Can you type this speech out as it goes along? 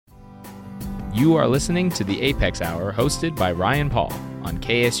You are listening to the Apex Hour hosted by Ryan Paul on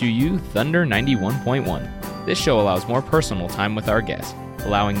KSUU Thunder 91.1. This show allows more personal time with our guests,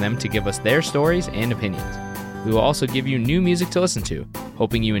 allowing them to give us their stories and opinions. We will also give you new music to listen to,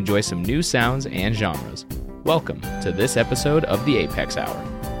 hoping you enjoy some new sounds and genres. Welcome to this episode of the Apex Hour.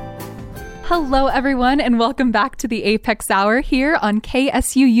 Hello, everyone, and welcome back to the Apex Hour here on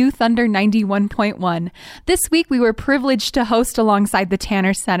KSUU Thunder 91.1. This week, we were privileged to host alongside the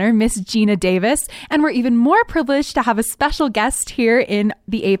Tanner Center, Miss Gina Davis, and we're even more privileged to have a special guest here in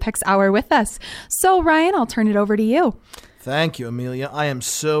the Apex Hour with us. So, Ryan, I'll turn it over to you. Thank you, Amelia. I am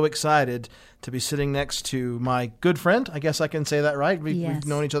so excited to be sitting next to my good friend. I guess I can say that, right? We've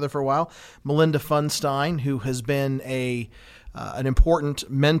known each other for a while. Melinda Pfundstein, who has been an important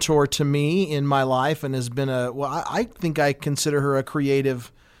mentor to me in my life and has been I think I consider her a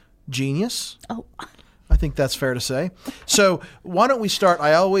creative genius. Oh, I think that's fair to say. So why don't we start?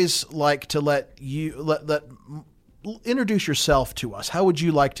 I always like to let you introduce yourself to us. How would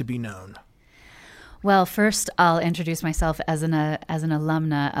you like to be known? Well, first I'll introduce myself as an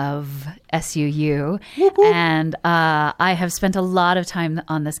alumna of SUU, whoop, whoop. And I have spent a lot of time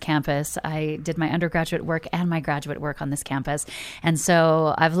on this campus. I did my undergraduate work and my graduate work on this campus, and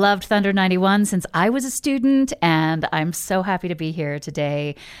so I've loved Thunder 91 since I was a student, and I'm so happy to be here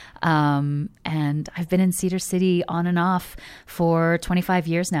today. And I've been in Cedar City on and off for 25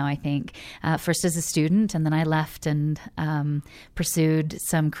 years now, I think. First as a student, and then I left and pursued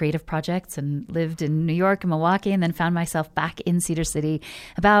some creative projects and lived in New York and Milwaukee, and then found myself back in Cedar City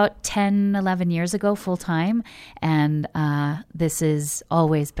about 10, 11 years ago, full time. And this has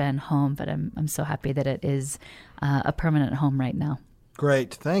always been home, but I'm so happy that it is a permanent home right now.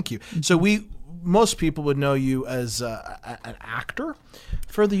 Great. Thank you. So most people would know you as an actor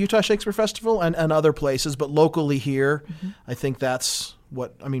for the Utah Shakespeare Festival and other places, but locally here, I think that's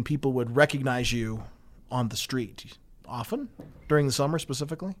people would recognize you on the street often during the summer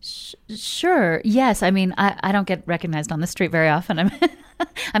specifically. Sure. Yes. I mean, I don't get recognized on the street very often.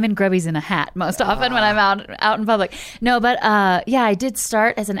 I'm in grubbies in a hat most often when I'm out in public. No, but I did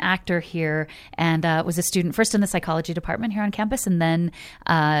start as an actor here and was a student first in the psychology department here on campus and then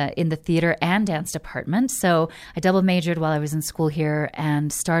in the theater and dance department. So I double majored while I was in school here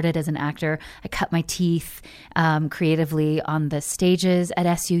and started as an actor. I cut my teeth creatively on the stages at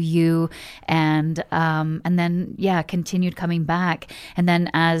SUU and then continued coming back. And then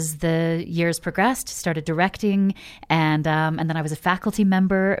as the years progressed, started directing and then I was a faculty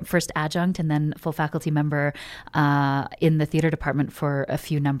member, first adjunct and then full faculty member in the theater department for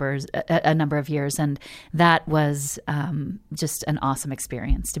a number of years. And that was just an awesome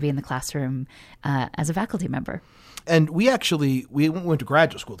experience to be in the classroom as a faculty member. And we went to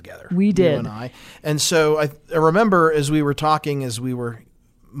graduate school together. We did. You and I. And so I remember as we were talking, as we were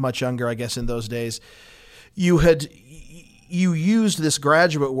much younger, I guess, in those days, you used this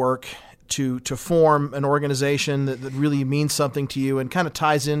graduate work to form an organization that really means something to you and kind of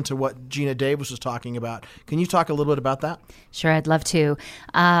ties into what Gina Davis was talking about. Can you talk a little bit about that? Sure, I'd love to.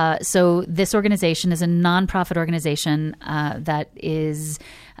 So this organization is a nonprofit organization that is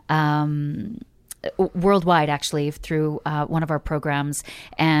worldwide, actually, through one of our programs,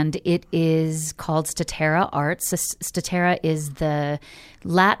 and it is called Statera Arts. Statera is the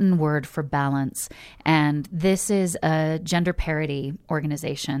Latin word for balance, and this is a gender parity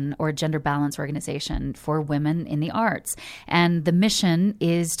organization or gender balance organization for women in the arts. And the mission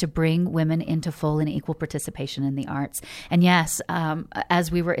is to bring women into full and equal participation in the arts. And yes,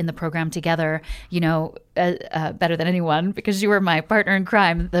 as we were in the program together, better than anyone, because you were my partner in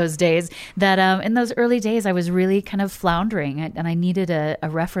crime those days, that in those early days, I was really kind of floundering and I needed a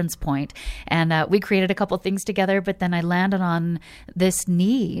reference point. And we created a couple things together, but then I landed on this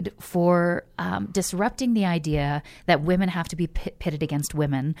need for disrupting the idea that women have to be pitted against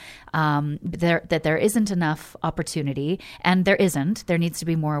women, that there isn't enough opportunity, and there isn't. There needs to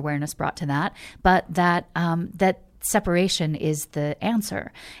be more awareness brought to that, but that separation is the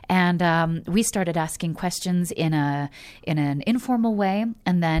answer. And we started asking questions in an informal way.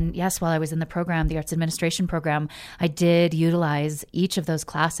 And then, yes, while I was in the program, the Arts Administration program, I did utilize each of those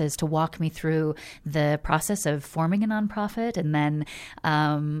classes to walk me through the process of forming a nonprofit and then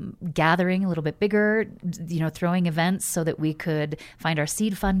gathering a little bit bigger, throwing events so that we could find our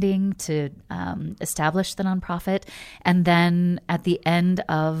seed funding to establish the nonprofit. And then at the end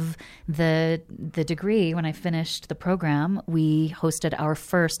of the degree, when I finished the program, we hosted our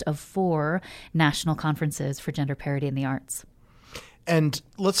first of 4 national conferences for gender parity in the arts. And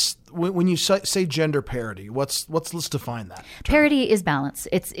let's when you say gender parity, let's define that term. Parity is balance.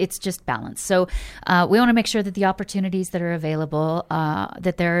 It's just balance. So we want to make sure that the opportunities that are available,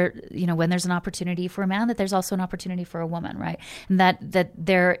 that there, when there's an opportunity for a man, that there's also an opportunity for a woman, right? And that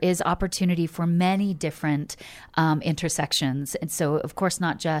there is opportunity for many different intersections. And so, of course,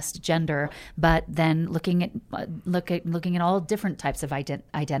 not just gender, but then looking at all different types of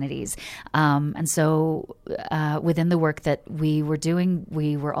identities. And so within the work that we were doing,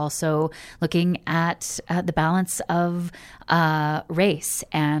 we were also looking at the balance of race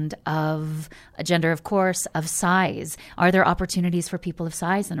and of gender, of course, of size. Are there opportunities for people of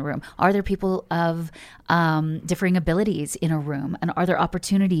size in a room? Are there people of differing abilities in a room? And are there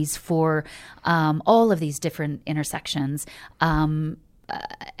opportunities for all of these different intersections?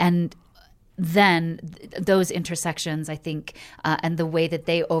 And then those intersections, I think, and the way that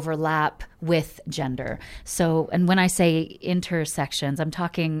they overlap with gender. So, and when I say intersections, I'm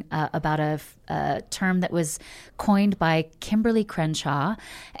talking about a term that was coined by Kimberly Crenshaw.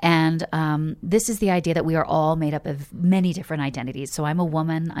 And this is the idea that we are all made up of many different identities. So I'm a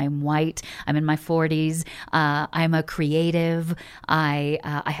woman, I'm white, I'm in my 40s, I'm a creative, I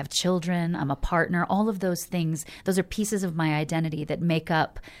have children, I'm a partner. All of those things, those are pieces of my identity that make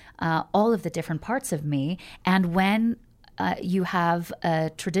up all of the different parts of me. And when you have a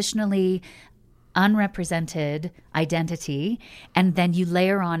traditionally unrepresented identity, and then you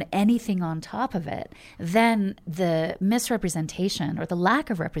layer on anything on top of it, then the misrepresentation or the lack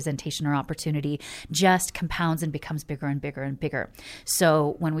of representation or opportunity just compounds and becomes bigger and bigger and bigger.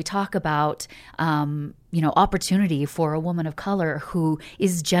 So when we talk about opportunity for a woman of color who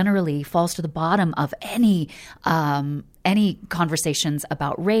is generally falls to the bottom of any conversations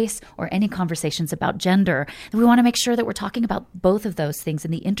about race or any conversations about gender, we want to make sure that we're talking about both of those things.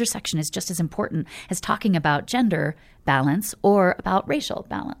 And the intersection is just as important as talking about gender balance or about racial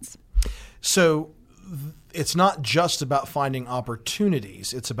balance. So it's not just about finding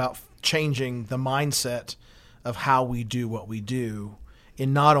opportunities. It's about changing the mindset of how we do what we do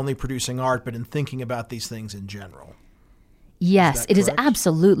in not only producing art, but in thinking about these things in general. Yes, it is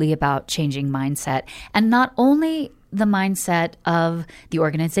absolutely about changing mindset. And not only the mindset of the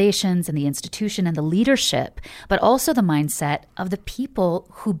organizations and the institution and the leadership, but also the mindset of the people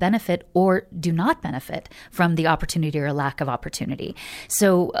who benefit or do not benefit from the opportunity or lack of opportunity.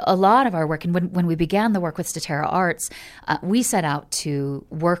 So a lot of our work, and when we began the work with Statera Arts, we set out to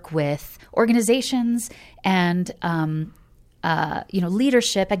work with organizations and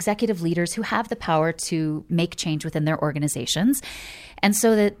leadership, executive leaders who have the power to make change within their organizations. And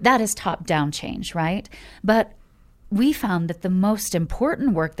so that is top-down change, right? But we found that the most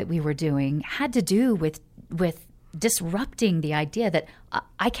important work that we were doing had to do with disrupting the idea that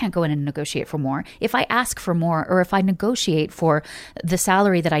I can't go in and negotiate for more. If I ask for more, or if I negotiate for the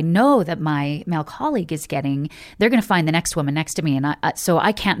salary that I know that my male colleague is getting, they're going to find the next woman next to me, and so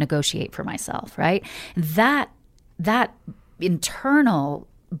I can't negotiate for myself, right? That internal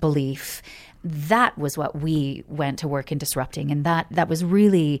belief, that was what we went to work in disrupting. And that was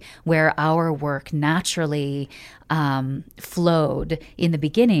really where our work naturally flowed in the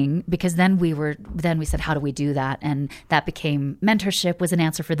beginning, because then we said, how do we do that? And that became mentorship was an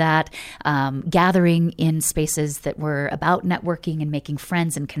answer for that. Gathering in spaces that were about networking and making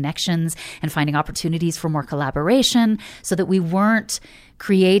friends and connections and finding opportunities for more collaboration, so that we weren't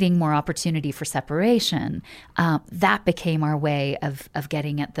creating more opportunity for separation. That became our way of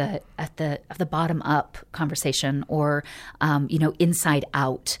getting at the bottom up conversation, or inside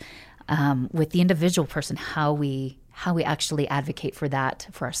out, with the individual person, how we actually advocate for that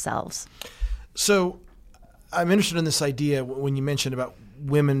for ourselves. So I'm interested in this idea when you mentioned about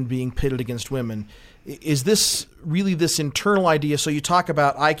women being pitted against women. Is this really this internal idea? So you talk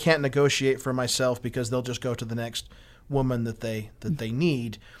about, I can't negotiate for myself because they'll just go to the next woman that they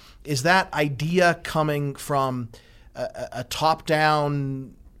need. Is that idea coming from a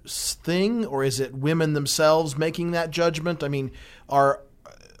top-down thing, or is it women themselves making that judgment? I mean, are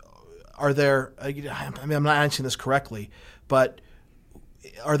there? I'm not answering this correctly, but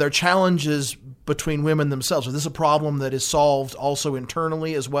are there challenges between women themselves? Is this a problem that is solved also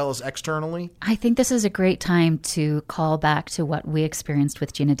internally as well as externally? I think this is a great time to call back to what we experienced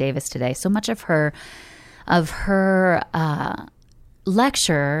with Gina Davis today. So much of her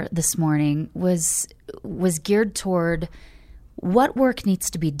lecture this morning was geared toward what work needs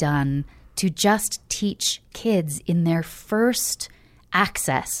to be done to just teach kids in their first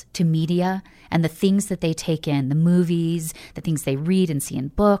access to media and the things that they take in, the movies, the things they read and see in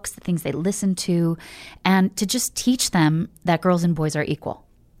books, the things they listen to, and to just teach them that girls and boys are equal,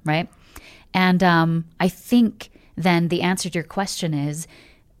 right? And I think then the answer to your question is,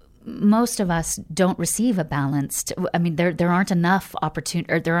 most of us don't receive a balanced. I mean, there aren't enough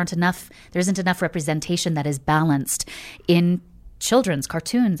opportunity, or there isn't enough representation that is balanced in children's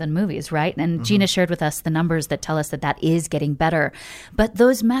cartoons and movies, right? And Gina shared with us the numbers that tell us that is getting better. But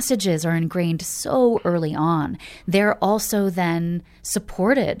those messages are ingrained so early on. They're also then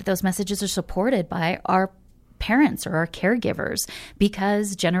supported. Those messages are supported by our parents or our caregivers,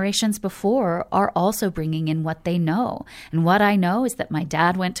 because generations before are also bringing in what they know. And what I know is that my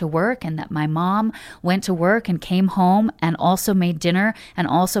dad went to work, and that my mom went to work and came home and also made dinner and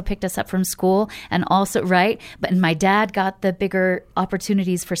also picked us up from school, and also, right? But my dad got the bigger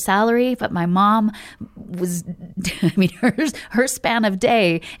opportunities for salary, but my mom was, I mean, her span of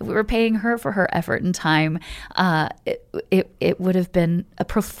day, if we were paying her for her effort and time, it would have been a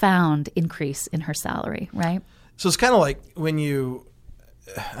profound increase in her salary, right? So it's kind of like when you,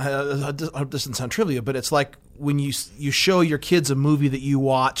 I hope this doesn't sound trivial, but it's like when you show your kids a movie that you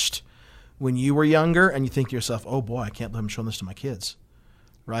watched when you were younger, and you think to yourself, oh boy, I can't believe I'm showing this to my kids,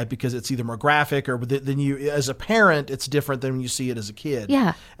 right? Because it's either more graphic, or then you, as a parent, it's different than when you see it as a kid.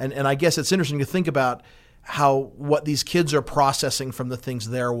 Yeah. And I guess it's interesting to think about what these kids are processing from the things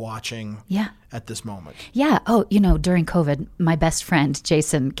they're watching at this moment. Yeah. Oh, during COVID, my best friend,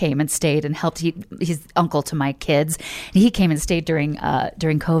 Jason, came and stayed and helped. He's uncle to my kids. And he came and stayed during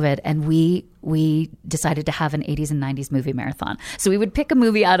COVID, and we decided to have an 80s and 90s movie marathon. So we would pick a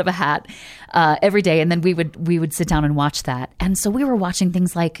movie out of a hat every day, and then we would sit down and watch that. And so we were watching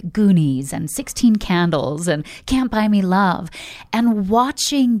things like Goonies and 16 Candles and Can't Buy Me Love, and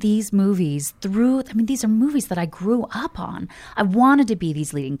watching these movies these are movies that I grew up on. I wanted to be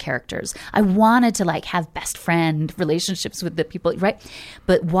these leading characters. I wanted to have best friend relationships with the people, right?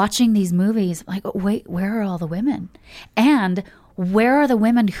 But watching these movies, I'm like, wait, where are all the women? And where are the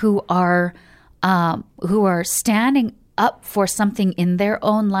women who are standing up for something in their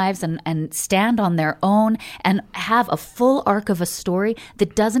own lives and stand on their own and have a full arc of a story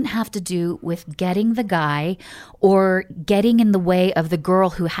that doesn't have to do with getting the guy or getting in the way of the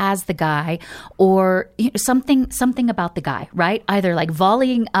girl who has the guy, or something about the guy, right? Either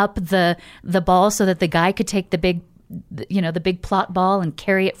volleying up the ball so that the guy could take the big plot ball and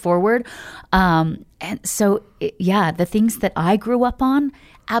carry it forward. And so, the things that I grew up on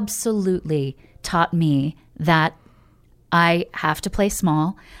absolutely taught me that I have to play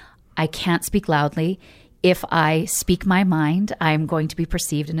small. I can't speak loudly. If I speak my mind, I'm going to be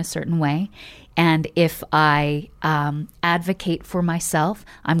perceived in a certain way. And if I advocate for myself,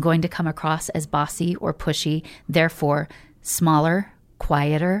 I'm going to come across as bossy or pushy. Therefore, smaller,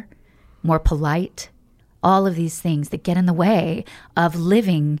 quieter, more polite, all of these things that get in the way of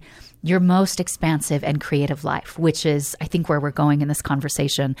living your most expansive and creative life, which is, I think, where we're going in this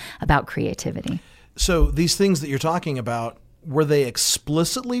conversation about creativity. So these things that you're talking about, were they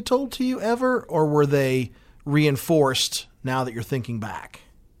explicitly told to you ever, or were they reinforced now that you're thinking back?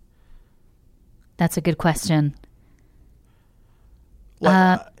 That's a good question.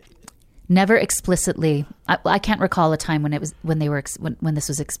 Never explicitly. I can't recall a time when this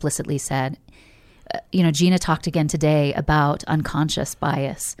was explicitly said. Gina talked again today about unconscious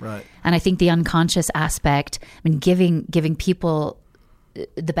bias. Right. And I think the unconscious aspect, giving people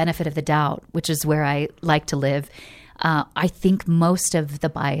the benefit of the doubt, which is where I like to live. I think most of the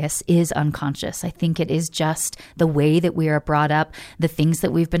bias is unconscious. I think it is just the way that we are brought up, the things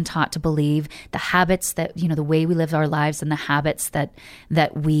that we've been taught to believe, the habits that, the way we live our lives, and the habits that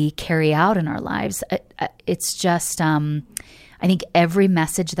we carry out in our lives. It's just, I think every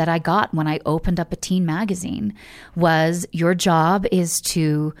message that I got when I opened up a teen magazine was, your job is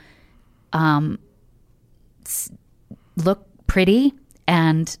to look pretty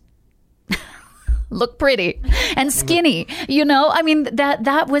and look pretty and skinny,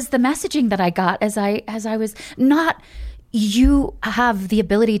 that was the messaging that I got as I was not, you have the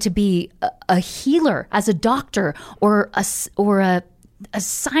ability to be a healer as a doctor or a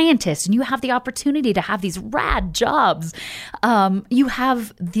scientist, and you have the opportunity to have these rad jobs. You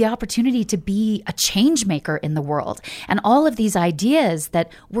have the opportunity to be a change maker in the world. And all of these ideas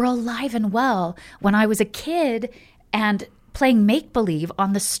that were alive and well when I was a kid and playing make-believe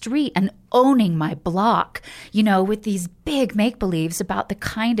on the street and owning my block, with these big make-believes about the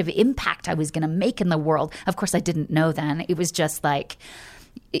kind of impact I was going to make in the world. Of course, I didn't know then. It was just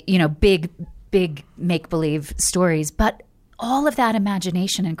big make-believe stories. But all of that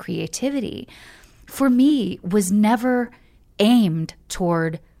imagination and creativity, for me, was never aimed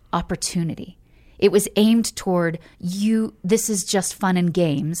toward opportunity. It was aimed toward this is just fun and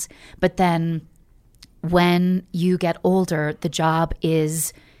games, but then when you get older, the job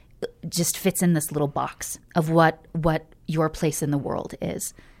just fits in this little box of what your place in the world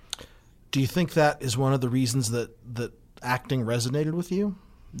is. Do you think that is one of the reasons that acting resonated with you?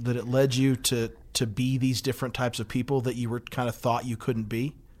 That it led you to be these different types of people that you were kind of thought you couldn't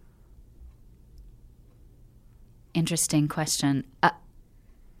be? Interesting question.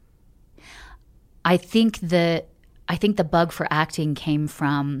 I think the bug for acting came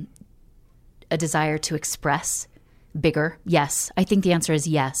from a desire to express bigger. Yes, I think the answer is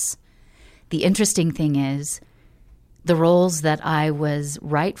yes. The interesting thing is the roles that I was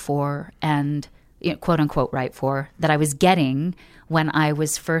right for and quote unquote right for that I was getting when I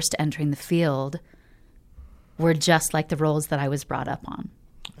was first entering the field were just like the roles that I was brought up on.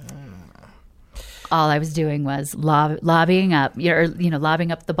 All I was doing was lobbying up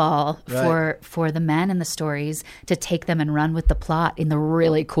the ball for the men in the stories to take them and run with the plot in the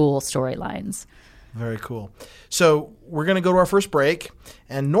really cool storylines. Very cool. So we're going to go to our first break.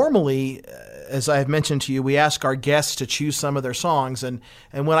 And normally, as I have mentioned to you, we ask our guests to choose some of their songs. And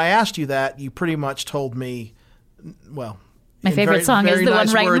when I asked you that, you pretty much told me, well, my favorite song is the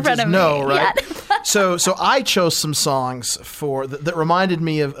one right in front of me. No, right? Yeah. So I chose some songs that reminded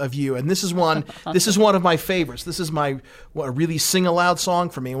me of you, and this is one of my favorites. This is a really sing aloud song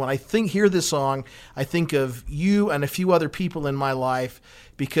for me. When I hear this song, I think of you and a few other people in my life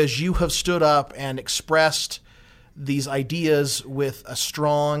because you have stood up and expressed these ideas with a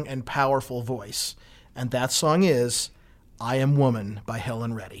strong and powerful voice. And that song is "I Am Woman" by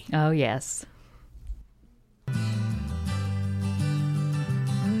Helen Reddy. Oh yes.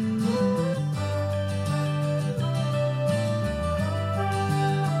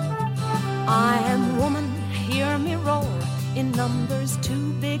 I am woman, hear me roar, in numbers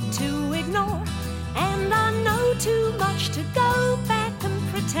too big to ignore, and I know too much to go back and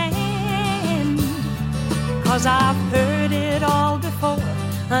pretend, 'cause I've heard it all before,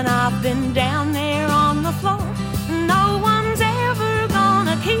 and I've been down there on the floor. No one's ever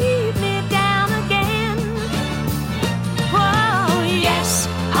gonna keep me down again. Well, yes,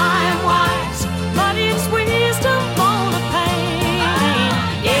 I am wise, but it's wisdom for the pain.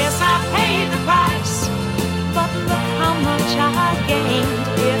 Yes, I paid the price, but look how much I gained.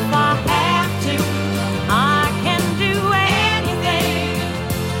 If I have to, I can do anything.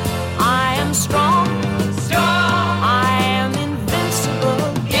 I am strong, I am invincible,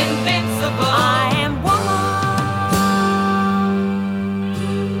 I am woman.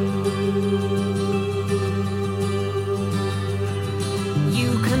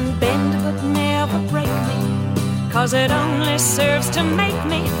 You can bend but never break me, 'cause it only serves to make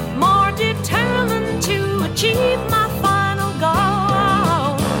me more determined to achieve my final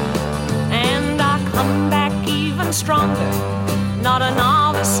goal. And I come back even stronger, not a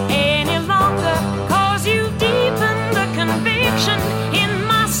novice any longer, 'cause you've deepened the conviction in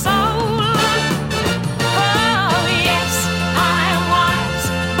my soul. Oh yes, I am wise,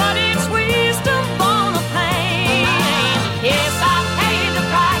 but it's wisdom for the pain. Yes, I paid the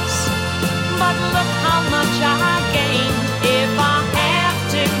price, but look how much I gained. If I have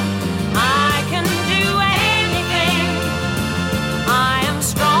to, I can do anything. I am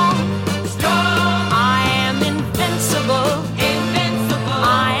strong, I am invincible,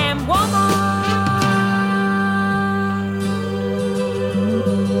 I am woman.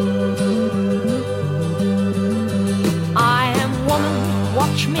 I am woman,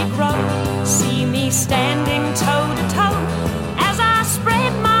 watch me grow, see me standing toe to toe, as I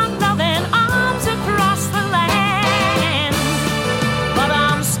spread my loving arms across the land. But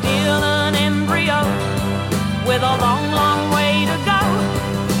I'm still an embryo with a long, long way to go,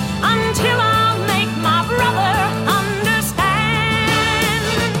 until I make my brother understand.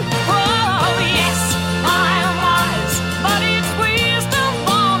 Oh yes, I am wise, but it's wisdom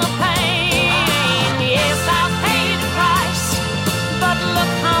for the pain. Yes, I've paid the price, but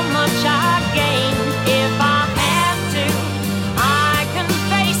look how much I gained. If I have to, I can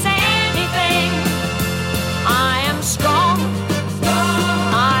face anything. I am strong,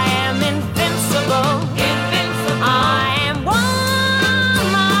 I am invincible, I am woman.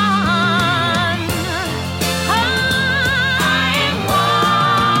 I am woman.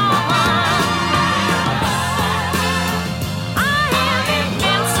 I am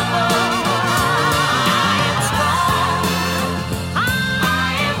invincible, I am strong, I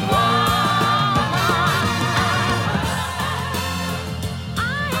am woman. I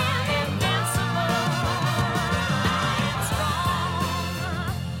am invincible, I am strong,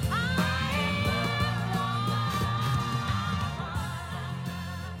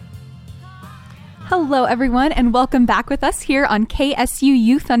 Hello, everyone, and welcome back with us here on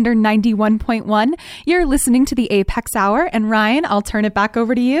KSUU Thunder 91.1. You're listening to the Apex Hour, and Ryan, I'll turn it back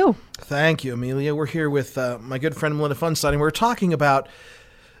over to you. Thank you, Amelia. We're here with my good friend Melinda Pfundstein, and we're talking about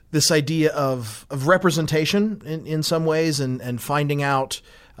this idea of representation in some ways and finding out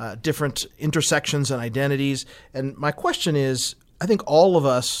different intersections and identities. And my question is, I think all of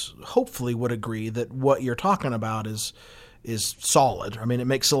us hopefully would agree that what you're talking about is solid. I mean, it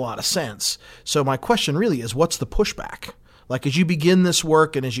makes a lot of sense. So my question really is, what's the pushback? Like, as you begin this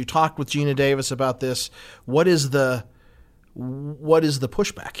work and as you talked with Gina Davis about this, what is the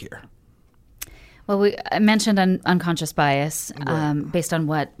pushback here? Well, I mentioned unconscious bias based on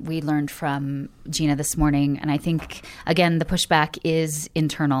what we learned from Gina this morning. And I think, again, the pushback is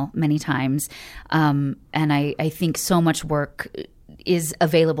internal many times. And I think so much work is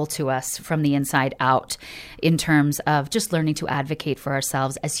available to us from the inside out in terms of just learning to advocate for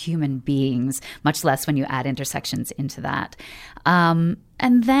ourselves as human beings, much less when you add intersections into that. And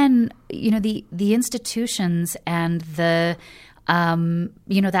then, the institutions and the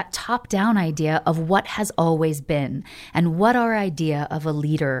that top-down idea of what has always been and what our idea of a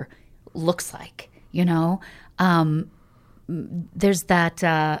leader looks like. There's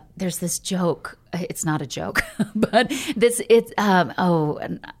this joke. It's not a joke, but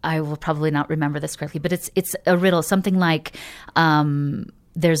and I will probably not remember this correctly, but it's a riddle, something like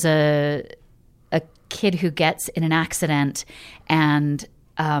there's a kid who gets in an accident and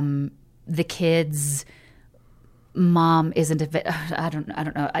the kid's mom isn't I don't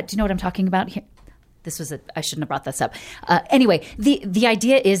know. Do you know what I'm talking about here? I shouldn't have brought this up. Anyway, the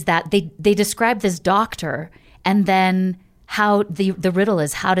idea is that they describe this doctor, and then how the riddle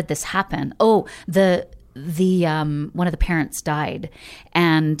is, how did this happen? Oh, the one of the parents died,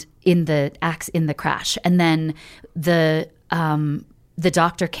 and in the crash, and then the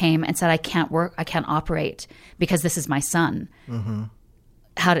doctor came and said, I can't operate because this is my son. Mm-hmm.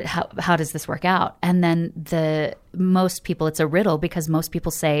 How does this work out? And then most people, it's a riddle because most people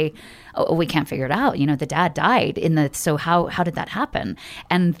say, oh, we can't figure it out. The dad died so how did that happen?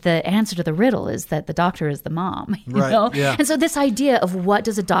 And the answer to the riddle is that the doctor is the mom, Right, yeah. And so this idea of what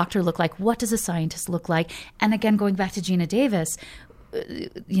does a doctor look like? What does a scientist look like? And again, going back to Gina Davis,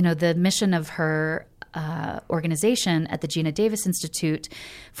 the mission of her organization at the Gina Davis Institute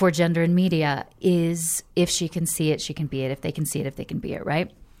for Gender and Media is, if she can see it, she can be it. If they can see it, if they can be it,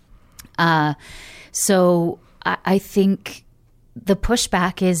 right? So I think the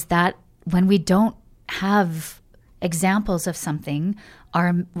pushback is that when we don't have examples of something,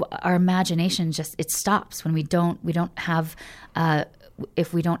 our imagination it stops. When we don't have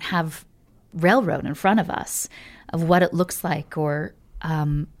if we don't have railroad in front of us of what it looks like or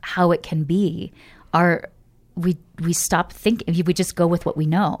how it can be, we stop thinking. We just go with what we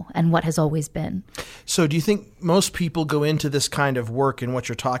know and what has always been. So do you think most people go into this kind of work and what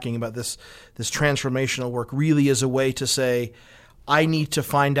you're talking about, this transformational work, really is a way to say, I need to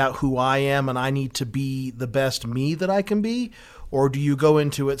find out who I am and I need to be the best me that I can be? Or do you go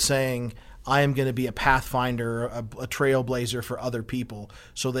into it saying, I am going to be a pathfinder, a trailblazer for other people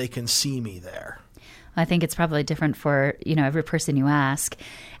so they can see me there? I think it's probably different for, every person you ask.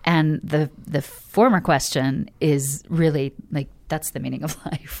 And the former question is really like, that's the meaning of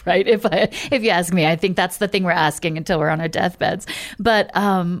life, right? If you ask me, I think that's the thing we're asking until we're on our deathbeds. But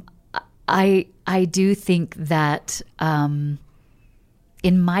I do think that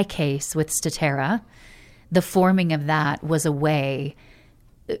in my case with Statera, the forming of that was a way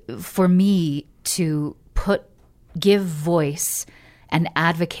for me to give voice and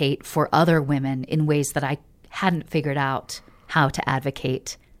advocate for other women in ways that I hadn't figured out how to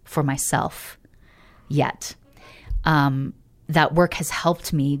advocate for myself yet. That work has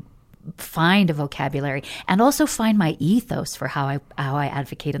helped me find a vocabulary and also find my ethos for how I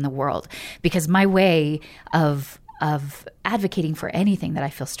advocate in the world. Because my way of advocating for anything that I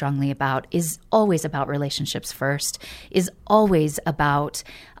feel strongly about is always about relationships first, is always about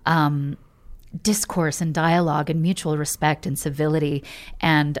discourse and dialogue and mutual respect and civility.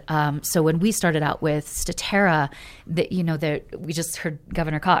 And so when we started out with Statera, we just heard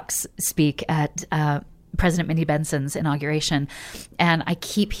Governor Cox speak at President Minnie Benson's inauguration, and I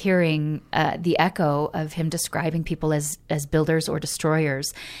keep hearing the echo of him describing people as builders or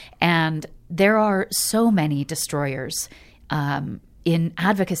destroyers. And there are so many destroyers in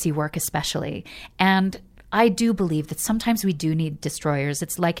advocacy work especially. And I do believe that sometimes we do need destroyers.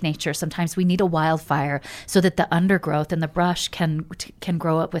 It's like nature. Sometimes we need a wildfire so that the undergrowth and the brush can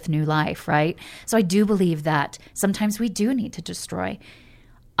grow up with new life, right? So I do believe that sometimes we do need to destroy.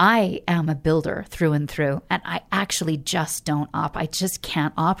 I am a builder through and through, and I actually just I just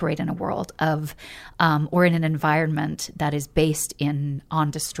can't operate in a world of, or in an environment that is based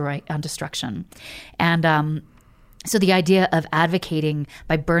on destruction. And So the idea of advocating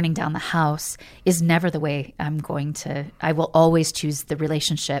by burning down the house is never the way I will always choose the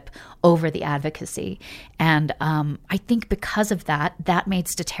relationship over the advocacy. And I think because of that made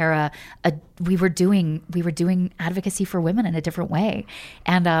Statera, we were doing advocacy for women in a different way.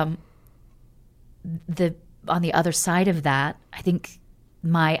 And on the other side of that, I think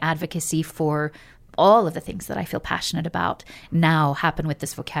my advocacy for all of the things that I feel passionate about now happen with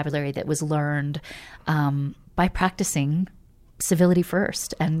this vocabulary that was learned by practicing civility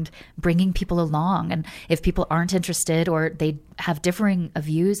first and bringing people along. And if people aren't interested or they have differing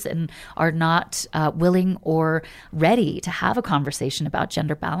views and are not willing or ready to have a conversation about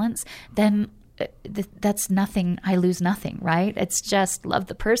gender balance, then that's nothing. I lose nothing, right? It's just love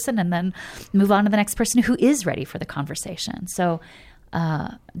the person and then move on to the next person who is ready for the conversation. So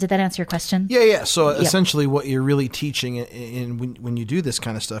did that answer your question? Yeah. So essentially what you're really teaching when you do this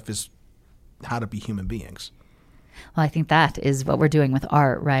kind of stuff is how to be human beings. Well, I think that is what we're doing with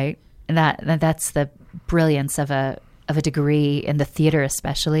art, right? And that's the brilliance of a degree in the theater,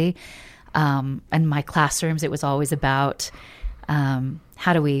 especially. In my classrooms, it was always about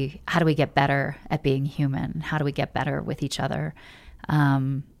how do we get better at being human? How do we get better with each other?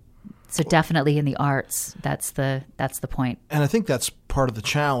 So definitely in the arts, that's the point. And I think that's part of the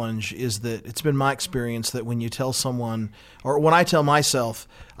challenge is that it's been my experience that when you tell someone, or when I tell myself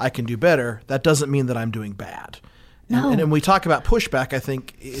I can do better, that doesn't mean that I'm doing bad. No. And when we talk about pushback, I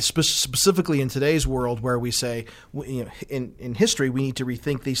think specifically in today's world where we say, in history, we need to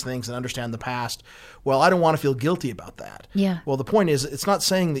rethink these things and understand the past. Well, I don't want to feel guilty about that. Yeah. Well, the point is, it's not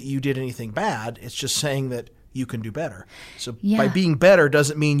saying that you did anything bad. It's just saying that you can do better. So by being better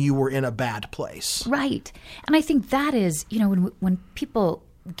doesn't mean you were in a bad place. Right. And I think that is, when people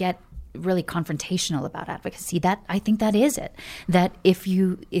get really confrontational about advocacy, I think that is it. That if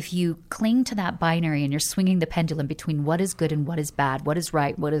you cling to that binary and you're swinging the pendulum between what is good and what is bad, what is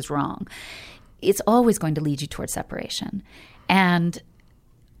right, what is wrong, it's always going to lead you towards separation. And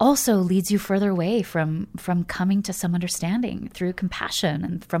also leads you further away from coming to some understanding through compassion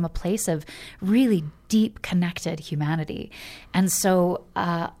and from a place of really deep connected humanity. And so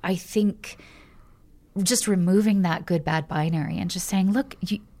I think just removing that good-bad binary and just saying, look,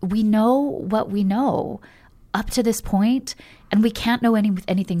 we know what we know up to this point, and we can't know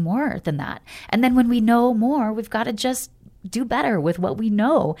anything more than that. And then when we know more, we've got to just do better with what we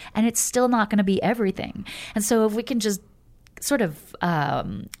know, and it's still not going to be everything. And so if we can just sort of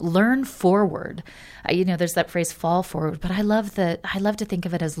learn forward, there's that phrase "fall forward," but I love to think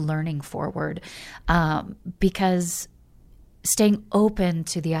of it as learning forward, because staying open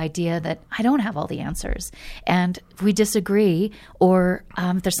to the idea that I don't have all the answers, and if we disagree, or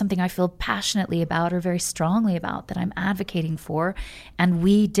if there's something I feel passionately about or very strongly about that I'm advocating for, and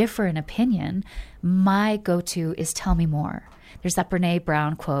we differ in opinion, my go-to is tell me more. There's that Brene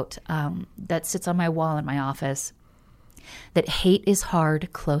Brown quote that sits on my wall in my office, that hate is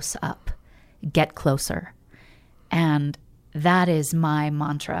hard close up, get closer. And that is my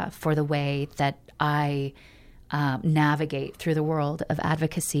mantra for the way that I navigate through the world of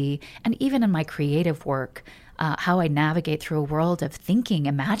advocacy, and even in my creative work, how I navigate through a world of thinking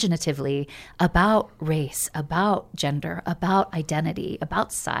imaginatively about race, about gender, about identity,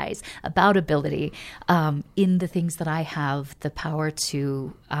 about size, about ability, in the things that I have the power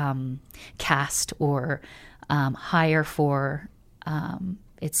to cast or hire for.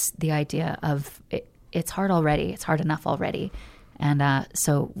 It's the idea of it's hard already. It's hard enough already. And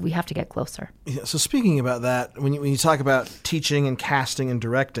so we have to get closer. Yeah, so speaking about that, when you talk about teaching and casting and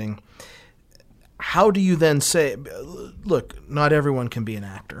directing, how do you then say, look, not everyone can be an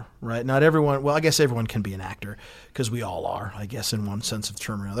actor, right? Not everyone, well, I guess everyone can be an actor because we all are, I guess, in one sense of the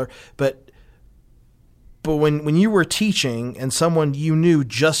term or another. But when you were teaching and someone you knew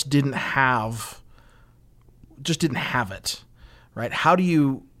just didn't have it, right? How do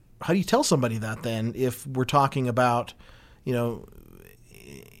you tell somebody that then if we're talking about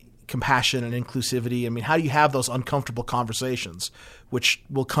compassion and inclusivity? I mean, how do you have those uncomfortable conversations, which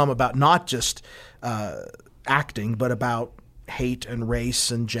will come about not just acting, but about hate and race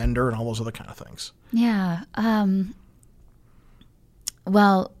and gender and all those other kind of things? Yeah.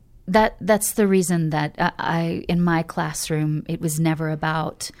 Well, that's the reason that I in my classroom, it was never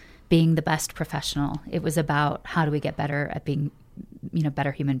about being the best professional. It was about how do we get better at being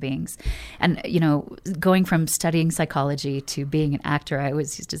better human beings. And, going from studying psychology to being an actor, I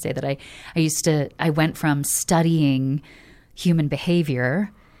always used to say that I went from studying human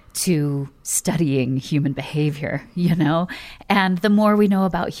behavior to studying human behavior, you know? And the more we know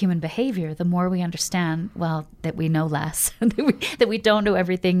about human behavior, the more we understand, well, that we know less, that we don't know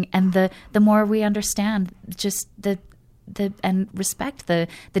everything. And the more we understand just and respect the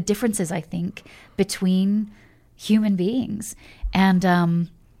differences, I think, between human beings. And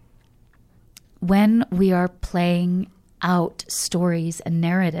when we are playing out stories and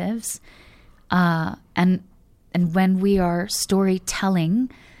narratives, and when we are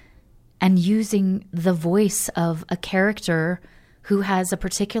storytelling and using the voice of a character who has a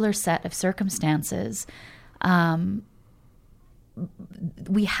particular set of circumstances,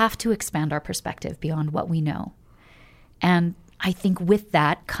 we have to expand our perspective beyond what we know. And I think with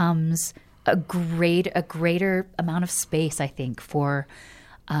that comes a greater amount of space, I think, for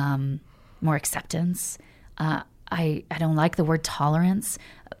more acceptance. I don't like the word tolerance,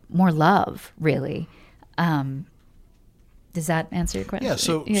 more love, really. Does that answer your question? Yeah.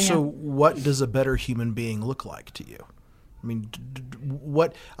 So what does a better human being look like to you? I mean,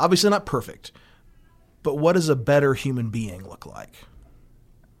 what? Obviously not perfect, but what does a better human being look like?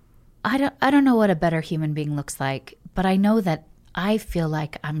 I don't know what a better human being looks like, but I know that I feel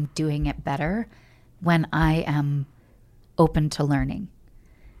like I'm doing it better when I am open to learning,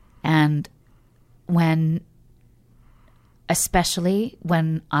 and especially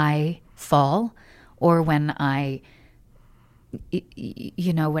when I fall, or when I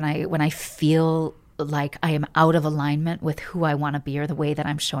feel like I am out of alignment with who I want to be or the way that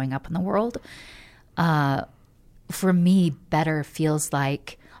I'm showing up in the world. For me, better feels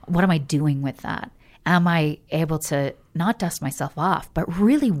like, what am I doing with that? Am I able to not dust myself off, but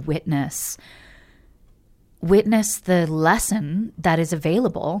really witness the lesson that is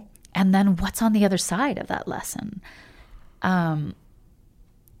available, and then what's on the other side of that lesson? I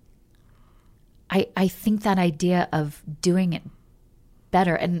think that idea of doing it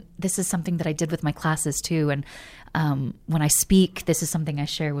better, and this is something that I did with my classes too, and when I speak, this is something I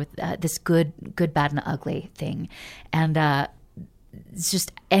share with this good, bad, and ugly thing. And it's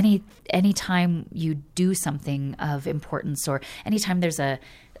just any time you do something of importance, or anytime there's a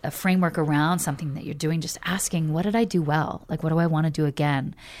framework around something that you're doing, just asking, what did I do well? Like, what do I want to do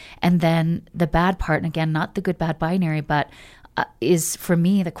again? And then the bad part, and again, not the good, bad binary, but is for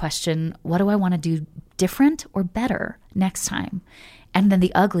me the question, what do I want to do different or better next time? And then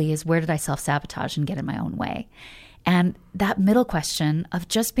the ugly is, where did I self-sabotage and get in my own way? And that middle question of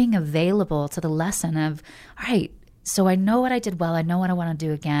just being available to the lesson of, all right, so I know what I did well. I know what I want to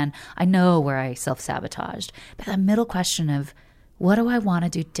do again. I know where I self-sabotaged. But that middle question of, what do I want to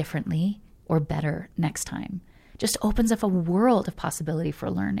do differently or better next time, just opens up a world of possibility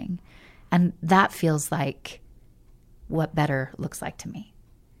for learning. And that feels like what better looks like to me.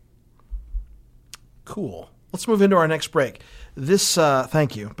 Cool. Let's move into our next break. This,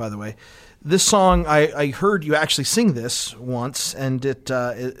 thank you, by the way. This song, I heard you actually sing this once, and it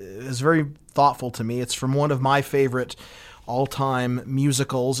is very thoughtful to me. It's from one of my favorite all-time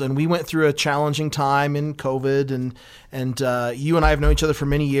musicals, and we went through a challenging time in COVID, and you and I have known each other for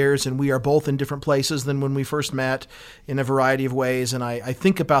many years, and we are both in different places than when we first met in a variety of ways, and I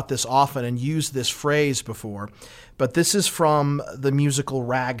think about this often and used this phrase before, but this is from the musical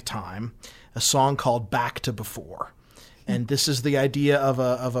Ragtime, a song called Back to Before. And this is the idea of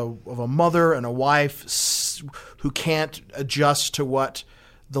a mother and a wife who can't adjust to what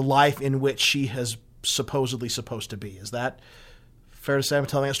the life in which she has supposedly supposed to be. Is that fair to say? I'm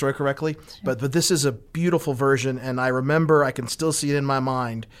telling that story correctly? Sure. But this is a beautiful version, and I remember, I can still see it in my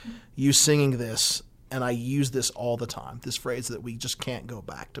mind, you singing this, and I use this all the time, this phrase that we just can't go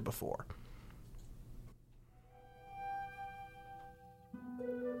back to before.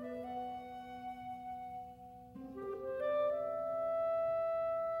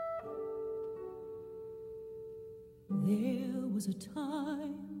 There was a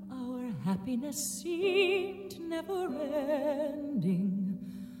time our happiness seemed never ending.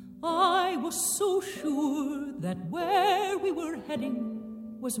 I was so sure that where we were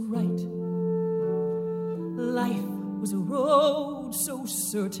heading was right. Life was a road so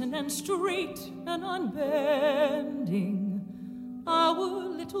certain and straight and unbending. Our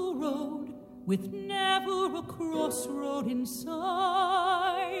little road with never a crossroad in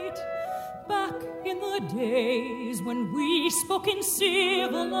sight. Back in the days when we spoke in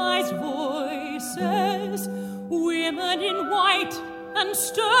civilized voices, women in white and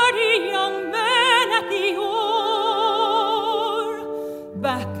sturdy young men at the oar.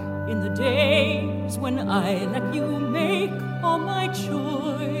 Back in the days when I let you make all my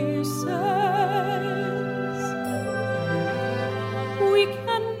choices. We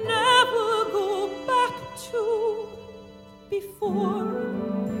can never go back to before.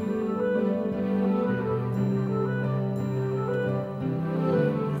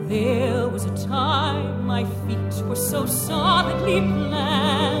 There was a time my feet were so solidly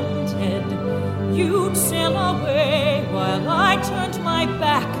planted, you'd sail away while I turned my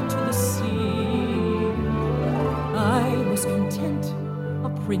back to the sea. I was content, a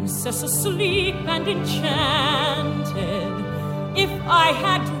princess asleep and enchanted. If I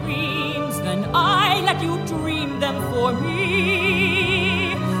had dreams, then I let you dream them for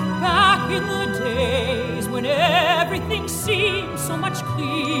me. Back in the days when everything seemed so much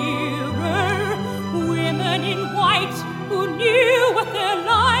clearer, women in white who knew what their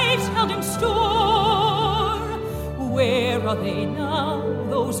lives held in store. Where are they now,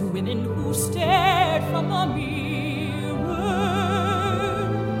 those women who stared from the mirror?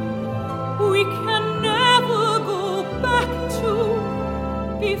 We can never go back to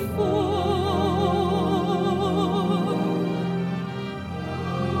before.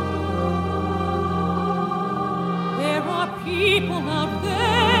 There are people out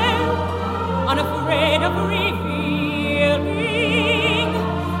there unafraid of revealing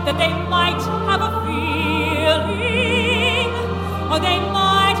that they might have a feeling, or they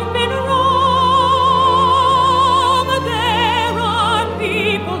might have been wrong. There are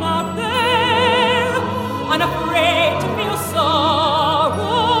people out there unafraid to feel sorrow,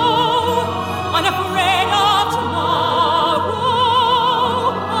 unafraid of tomorrow,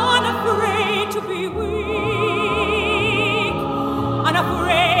 unafraid to be weak,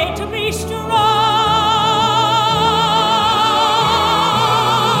 unafraid to be strong.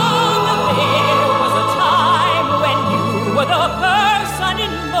 There was a time when you were the person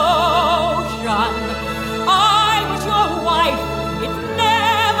in motion. I was your wife. It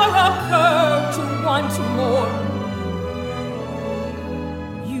never occurred to want more.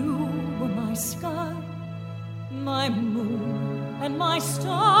 You were my sky, my moon, and my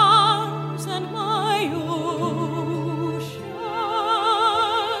stars, and my ocean.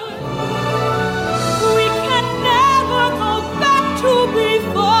 We can never go back to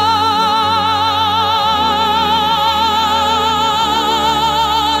before.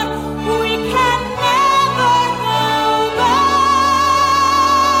 We can never go back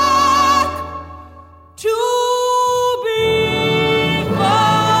to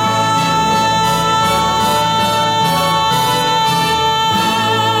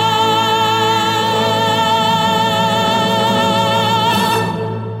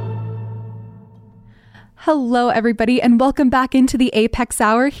Hello, everybody, and welcome back into the Apex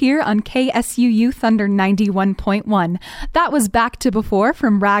Hour here on KSUU Thunder 91.1. That was Back to Before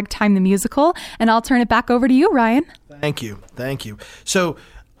from Ragtime the Musical, and I'll turn it back over to you, Ryan. Thank you. So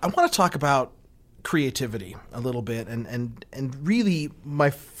I want to talk about creativity a little bit, and really my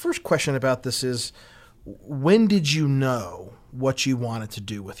first question about this is, when did you know what you wanted to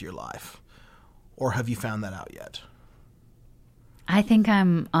do with your life? Or have you found that out yet? I think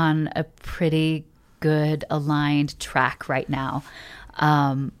I'm on a pretty good aligned track right now.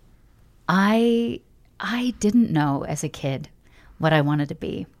 I didn't know as a kid what I wanted to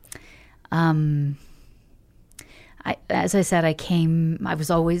be. As I said, I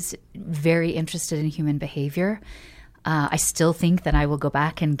was always very interested in human behavior. I still think that I will go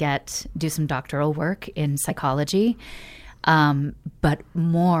back and do some doctoral work in psychology, but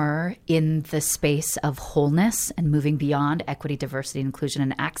more in the space of wholeness and moving beyond equity, diversity, inclusion,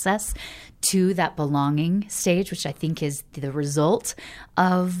 and access to that belonging stage, which I think is the result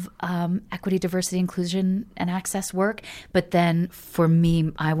of equity, diversity, inclusion, and access work. But then for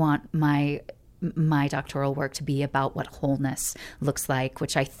me, I want my doctoral work to be about what wholeness looks like,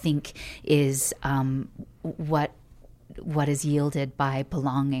 which I think is what is yielded by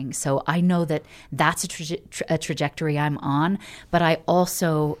belonging. So I know that that's a trajectory I'm on, but I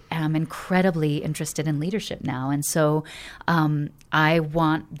also am incredibly interested in leadership now. And so I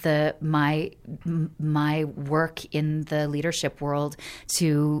want my work in the leadership world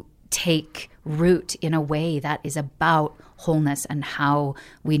to take root in a way that is about wholeness and how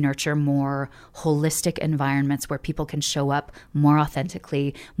we nurture more holistic environments where people can show up more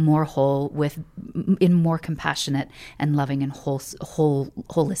authentically, more whole, in more compassionate and loving and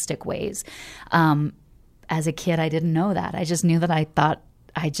holistic ways. As a kid, I didn't know that. I just knew that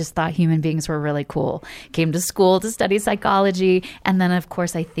I just thought human beings were really cool. Came to school to study psychology. And then, of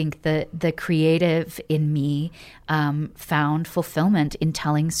course, I think the creative in me found fulfillment in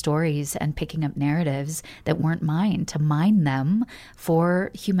telling stories and picking up narratives that weren't mine, to mine them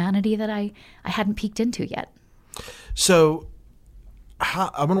for humanity that I hadn't peeked into yet. So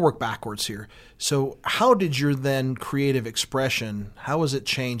I'm going to work backwards here. So how did your then creative expression, how has it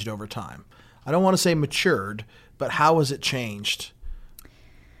changed over time? I don't want to say matured, but how has it changed?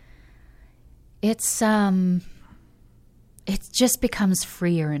 It's it just becomes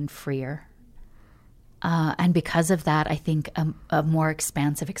freer and freer. And because of that, I think a more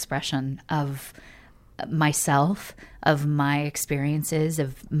expansive expression of myself, of my experiences,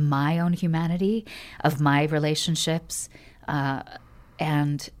 of my own humanity, of my relationships.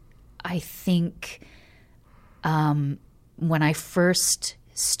 And I think when I first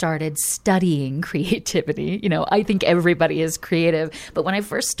started studying creativity, I think everybody is creative, but when I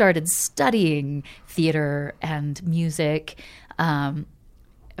first started studying theater and music,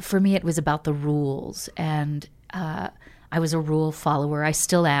 for me it was about the rules, and I was a rule follower. I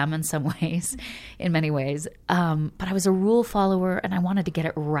still am in some ways, in many ways. But I was a rule follower and I wanted to get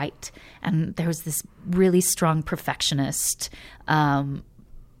it right. And there was this really strong perfectionist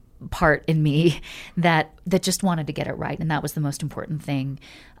part in me that just wanted to get it right. And that was the most important thing.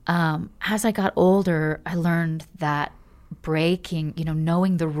 As I got older, I learned that breaking,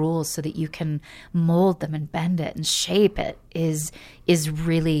 knowing the rules so that you can mold them and bend it and shape it is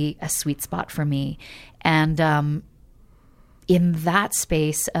really a sweet spot for me. And in that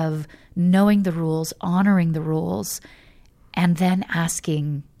space of knowing the rules, honoring the rules, and then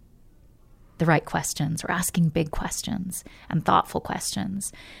asking the right questions, or asking big questions and thoughtful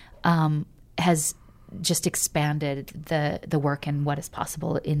questions, has just expanded the work and what is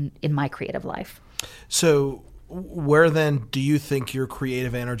possible in my creative life. So where then do you think your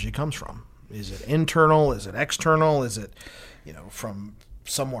creative energy comes from? Is it internal? Is it external? Is it, from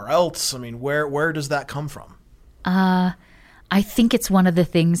somewhere else? I mean, where does that come from? I think it's one of the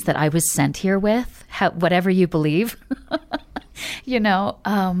things that I was sent here with, whatever you believe.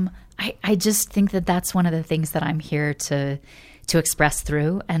 I just think that that's one of the things that I'm here to express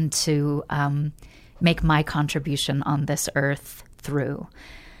through, and to make my contribution on this earth through.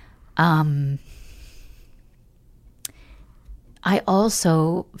 I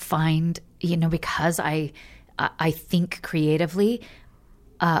also find, because I think creatively,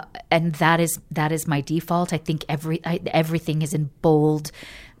 and that is my default. I think everything is in bold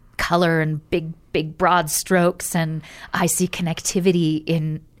color and big broad strokes, and I see connectivity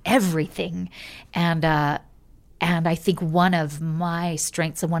in everything. And I think one of my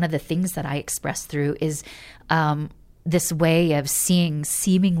strengths, and one of the things that I express through, is this way of seeing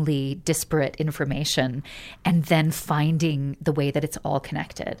seemingly disparate information and then finding the way that it's all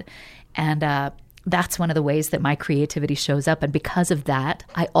connected. And that's one of the ways that my creativity shows up. And because of that,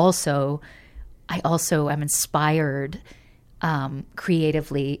 I also am inspired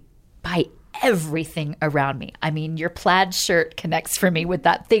creatively by everything around me. I mean, your plaid shirt connects for me with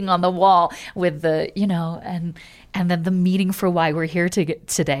that thing on the wall, with the, and then the meaning for why we're here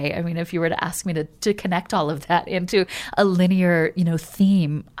today. I mean, if you were to ask me to connect all of that into a linear,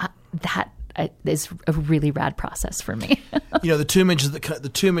 theme, that is a really rad process for me. The two images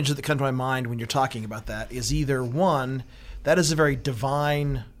that come to my mind when you're talking about that is either one, that is a very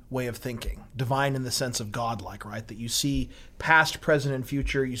divine way of thinking, divine in the sense of godlike, right? That you see past, present, and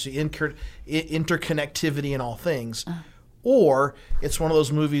future. You see interconnectivity in all things. Or it's one of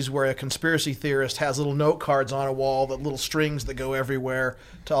those movies where a conspiracy theorist has little note cards on a wall, that little strings that go everywhere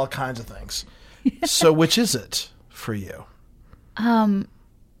to all kinds of things. So which is it for you? I'm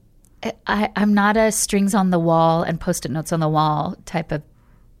not a strings on the wall and Post-it notes on the wall type of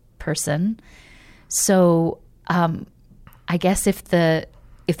person. So I guess if the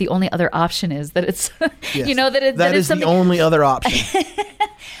only other option is that it's, yes, that is the only other option.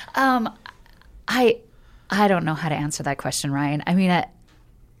 I don't know how to answer that question, Ryan. I mean,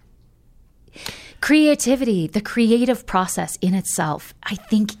 creativity, the creative process in itself, I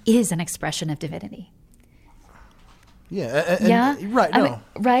think, is an expression of divinity. Yeah. Right. No.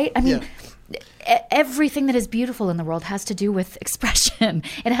 Right. I mean, everything that is beautiful in the world has to do with expression.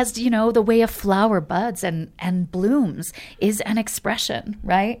 It has, the way a flower buds and blooms is an expression,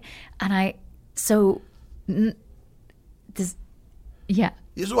 right? And So I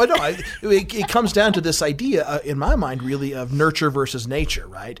know it comes down to this idea, in my mind, really, of nurture versus nature,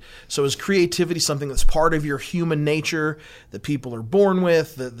 right? So is creativity something that's part of your human nature that people are born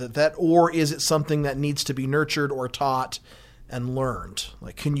with, or is it something that needs to be nurtured or taught and learned?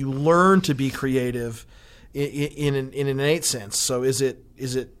 Like, can you learn to be creative in an innate sense? So is it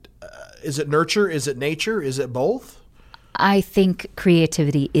nurture? Is it nature? Is it both? I think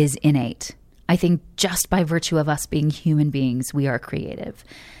creativity is innate. I think just by virtue of us being human beings, we are creative.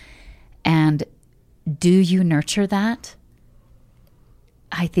 And do you nurture that?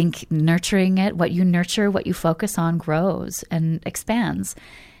 I think nurturing it, what you nurture, what you focus on grows and expands.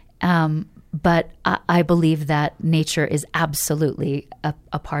 But I believe that nature is absolutely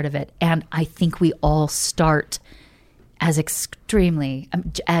a part of it. And I think we all start as extremely,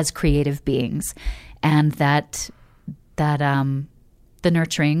 as creative beings. And that the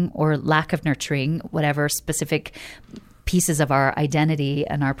nurturing or lack of nurturing, whatever specific pieces of our identity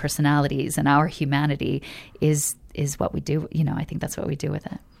and our personalities and our humanity is what we do. I think that's what we do with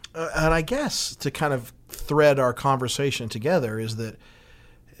it. And I guess to kind of thread our conversation together is that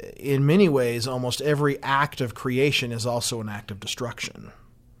in many ways, almost every act of creation is also an act of destruction.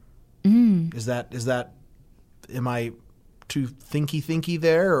 Is that, am I too thinky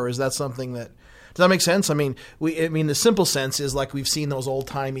there, or is that something that, does that make sense? I mean, the simple sense is like we've seen those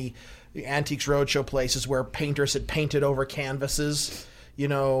old-timey Antiques Roadshow places where painters had painted over canvases,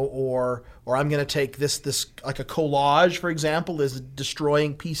 or I'm going to take this like a collage, for example, is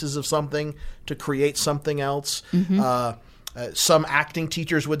destroying pieces of something to create something else. Some acting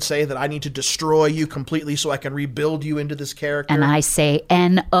teachers would say that I need to destroy you completely so I can rebuild you into this character. And I say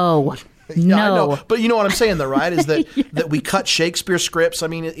N-O. Yeah, no. I know. But you know what I'm saying, though, right? Is that that we cut Shakespeare scripts. I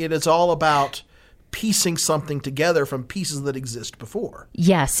mean, it is all about piecing something together from pieces that exist before.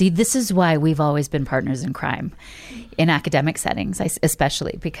 Yeah. See, this is why we've always been partners in crime in academic settings,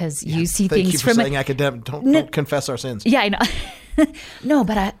 especially because you see Thank things you for from saying academic. Don't confess our sins. Yeah, I know. No,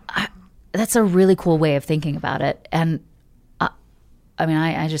 but I that's a really cool way of thinking about it. And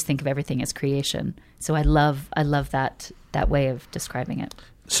I just think of everything as creation. So I love that way of describing it.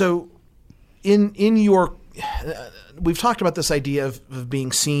 So in your we've talked about this idea of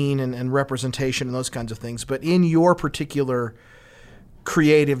being seen and representation and those kinds of things, but in your particular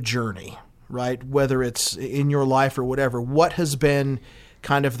creative journey, right, whether it's in your life or whatever, what has been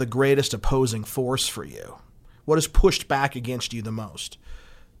kind of the greatest opposing force for you? What has pushed back against you the most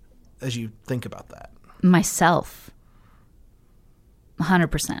as you think about that? Myself.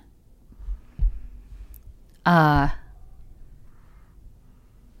 100%.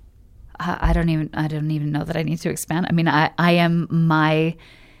 I don't even know that I need to expand. I mean, I am my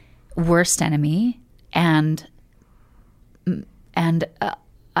worst enemy, and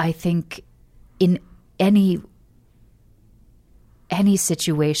I think in any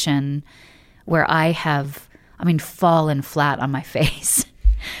situation where I have, fallen flat on my face,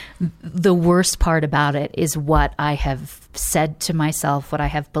 the worst part about it is what I have said to myself, what I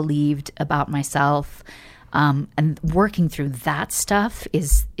have believed about myself. And working through that stuff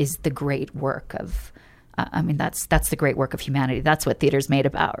is the great work of, that's the great work of humanity. That's what theater's made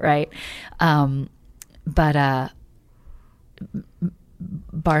about, right? But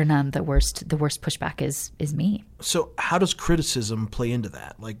bar none, the worst pushback is me. So how does criticism play into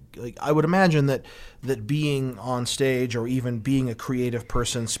that? Like I would imagine that being on stage or even being a creative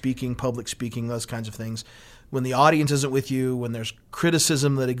person, speaking, public speaking, those kinds of things, when the audience isn't with you, when there's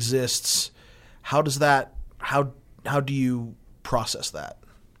criticism that exists, how do you process that?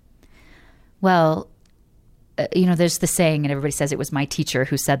 Well, there's the saying, and everybody says it was my teacher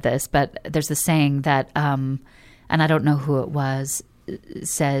who said this, but there's the saying that, and I don't know who it was,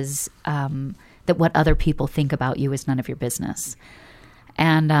 says that what other people think about you is none of your business.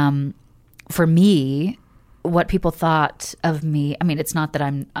 And for me, what people thought of me, it's not that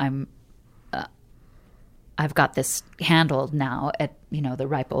I've got this handled now at the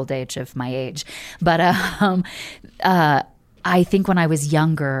ripe old age of my age, but I think when I was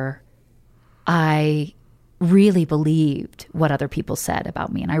younger, I really believed what other people said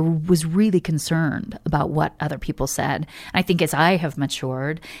about me, and I was really concerned about what other people said. And I think as I have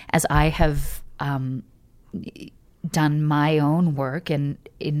matured, as I have done my own work and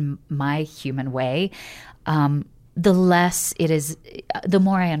in my human way, the less it is, the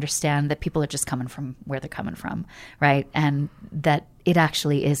more I understand that people are just coming from where they're coming from, right? And that it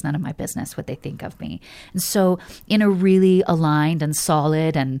actually is none of my business what they think of me. And so in a really aligned and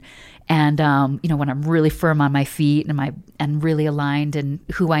solid and when I'm really firm on my feet and really aligned in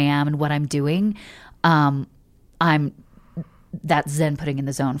who I am and what I'm doing, that's Zen putting in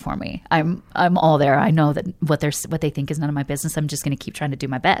the zone for me. I'm all there. I know that what they think is none of my business. I'm just going to keep trying to do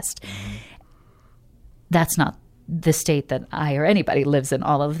my best. Mm-hmm. That's not the state that I or anybody lives in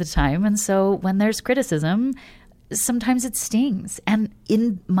all of the time. And so when there's criticism, sometimes it stings. And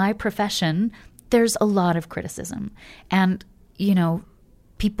in my profession, there's a lot of criticism. And,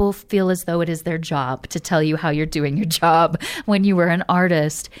 people feel as though it is their job to tell you how you're doing your job when you were an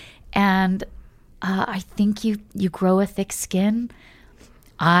artist. And I think you grow a thick skin.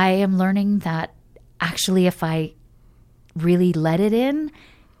 I am learning that actually if I really let it in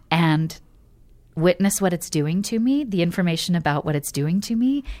and witness what it's doing to me, the information about what it's doing to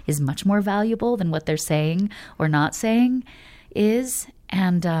me is much more valuable than what they're saying or not saying is.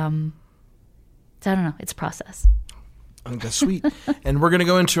 And so I don't know, it's a process. I think that's sweet. And we're going to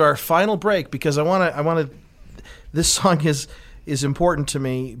go into our final break because I want to. This song is is important to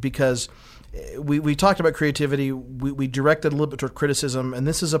me because we talked about creativity. We directed a little bit toward criticism, and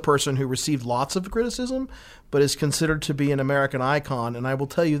this is a person who received lots of criticism, but is considered to be an American icon. And I will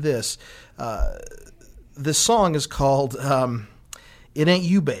tell you this: this song is called "It Ain't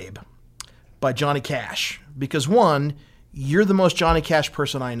You, Babe" by Johnny Cash. Because one, you're the most Johnny Cash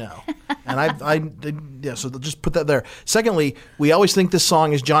person I know, and so just put that there. Secondly, we always think this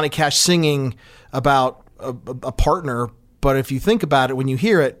song is Johnny Cash singing about a partner, but if you think about it, when you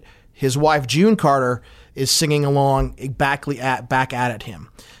hear it, his wife June Carter is singing along back at him.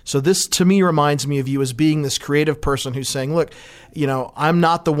 So this to me reminds me of you as being this creative person who's saying, look, I'm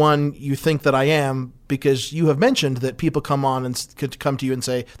not the one you think that I am, because you have mentioned that people come on and could come to you and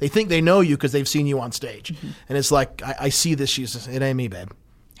say they think they know you because they've seen you on stage. Mm-hmm. And it's like, I see this. She says, it ain't me, babe.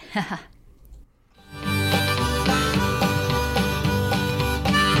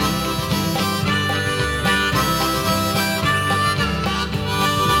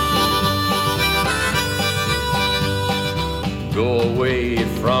 Go away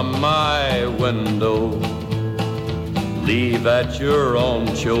from my window, leave at your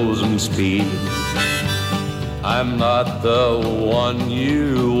own chosen speed. I'm not the one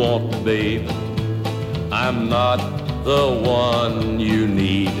you want, babe. I'm not the one you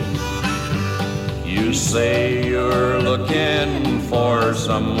need. You say you're looking for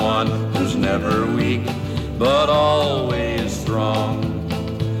someone who's never weak, but always strong,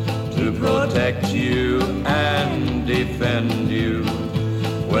 to protect you and defend you,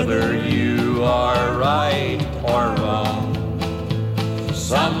 whether you are right or wrong.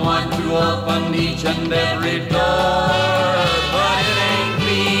 Someone to open each and every door, but it ain't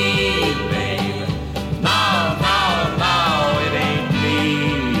me, babe. No, it ain't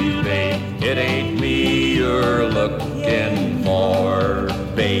me, babe. It ain't me you're looking for,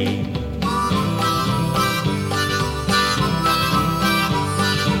 babe.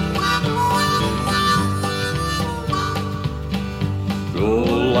 Go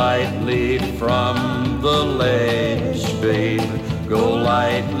lightly from the ledge, babe. Go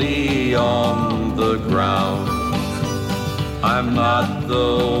lightly on the ground. I'm not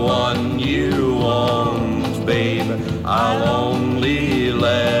the one you want, babe. I'll only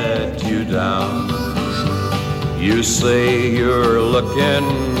let you down. You say you're looking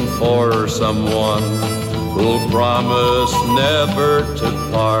for someone who'll promise never to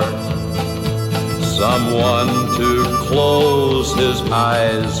part, someone to close his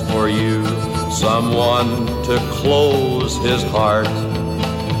eyes for you, someone to close his heart,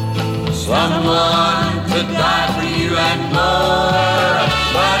 someone to die for you and more.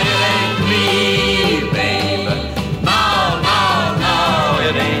 But it ain't me, babe. No,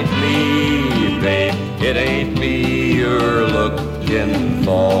 it ain't me, babe. It ain't me you're looking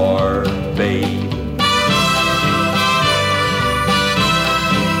for, babe.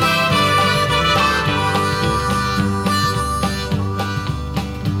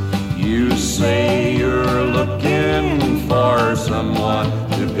 You say you're looking for someone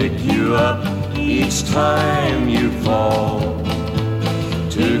to pick you up each time you fall,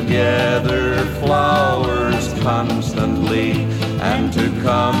 to gather flowers constantly and to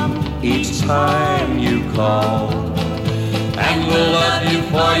come each time you call, and will love you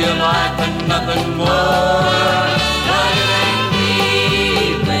for your life and nothing more. But it ain't me,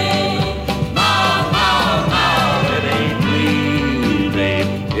 babe. No, it ain't me, babe.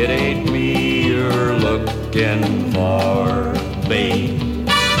 It ain't me you're looking for, babe.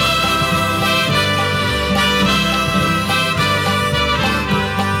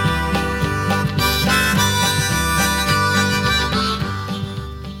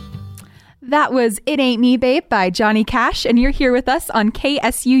 That was It Ain't Me, Babe by Johnny Cash, and you're here with us on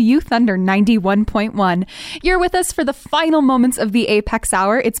KSUU Thunder 91.1. You're with us for the final moments of the Apex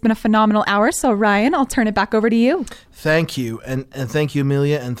Hour. It's been a phenomenal hour, so Ryan, I'll turn it back over to you. Thank you, and thank you,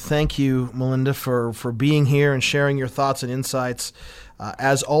 Amelia, and thank you, Melinda, for being here and sharing your thoughts and insights.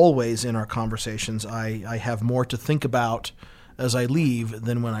 As always in our conversations, I have more to think about as I leave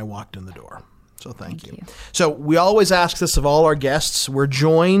than when I walked in the door. So thank you. So we always ask this of all our guests. We're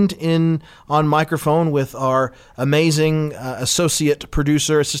joined on microphone with our amazing assistant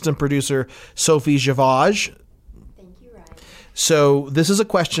producer, Sophie Javage. Thank you, Ryan. So this is a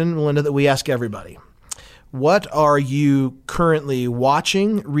question, Melinda, that we ask everybody. What are you currently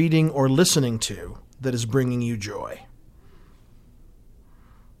watching, reading, or listening to that is bringing you joy?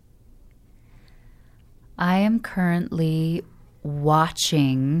 I am currently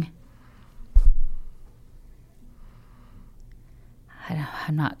watching...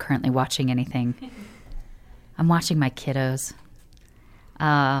 I'm not currently watching anything. I'm watching my kiddos.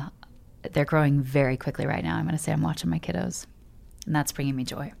 They're growing very quickly right now. I'm going to say I'm watching my kiddos. and that's bringing me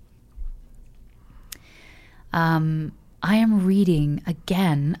joy. I am reading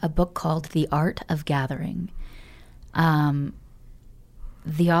again a book called The Art of Gathering.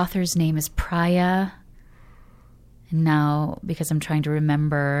 The author's name is Priya. Now, because I'm trying to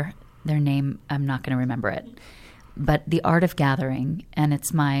remember their name, I'm not going to remember it. But The Art of Gathering, and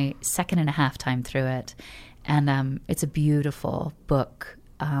it's my second and a half time through it. And it's a beautiful book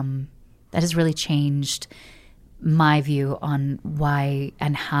that has really changed my view on why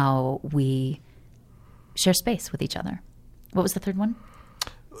and how we share space with each other. What was the third one?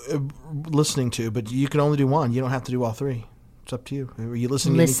 Listening to, but you can only do one. You don't have to do all three. It's up to you. Are you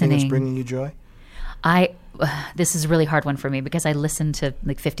listening to anything that's bringing you joy? This is a really hard one for me because I listen to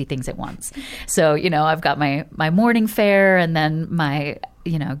like 50 things at once. So, I've got my morning fare, and then my,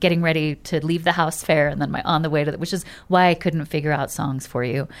 getting ready to leave the house fare, and then my on the way to, which is why I couldn't figure out songs for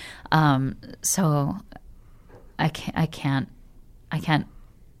you. So I can't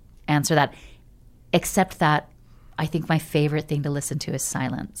answer that, except that I think my favorite thing to listen to is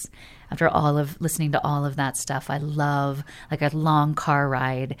silence. After listening to all of that stuff, I love like a long car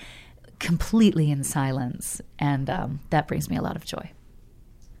ride completely in silence, and that brings me a lot of joy.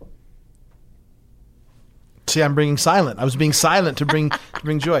 See, I'm bringing silent. I was being silent to bring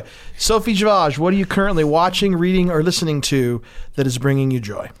joy. Sophie Javage, what are you currently watching, reading, or listening to that is bringing you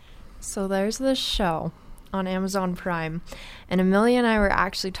joy? So there's this show on Amazon Prime, and Amelia and I were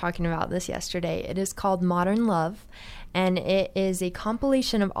actually talking about this yesterday. It is called Modern Love, and it is a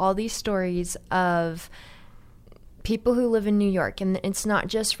compilation of all these stories of people who live in New York, and it's not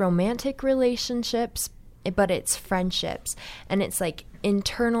just romantic relationships, but it's friendships, and it's like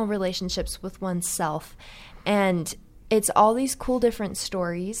internal relationships with oneself, and it's all these cool different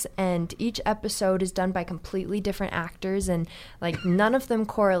stories, and each episode is done by completely different actors, and like none of them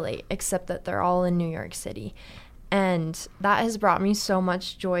correlate except that they're all in New York City. And that has brought me so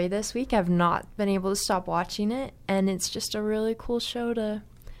much joy this week. I've not been able to stop watching it, and it's just a really cool show to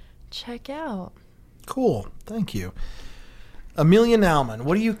check out. Cool. Thank you. Amelia Nauman,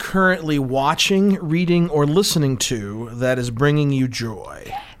 what are you currently watching, reading, or listening to that is bringing you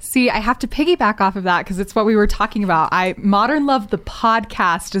joy? See, I have to piggyback off of that because it's what we were talking about. Modern Love, the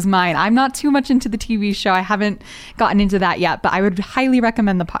podcast, is mine. I'm not too much into the TV show. I haven't gotten into that yet, but I would highly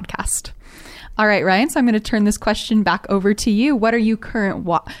recommend the podcast. All right, Ryan, so I'm going to turn this question back over to you. What are you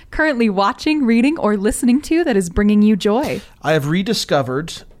currently watching, reading, or listening to that is bringing you joy? I have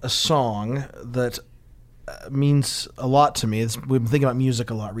rediscovered a song that means a lot to me. We've been thinking about music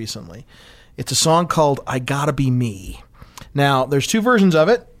a lot recently. It's a song called I Gotta Be Me. Now, there's two versions of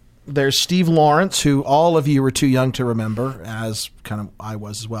it. There's Steve Lawrence, who all of you were too young to remember, as kind of I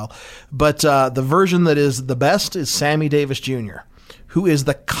was as well. But the version that is the best is Sammy Davis Jr., who is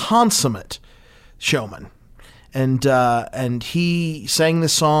the consummate showman. And he sang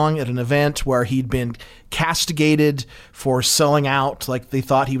this song at an event where he'd been castigated for selling out, like they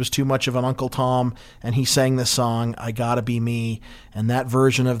thought he was too much of an Uncle Tom, and he sang this song, I Gotta Be Me, and that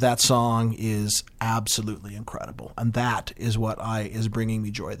version of that song is absolutely incredible, and that is what is bringing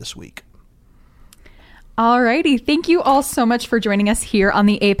me joy this week. Alrighty, thank you all so much for joining us here on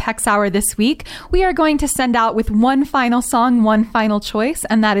the Apex Hour this week. We are going to send out with one final song, one final choice,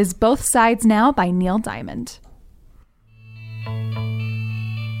 and that is Both Sides Now by Neil Diamond.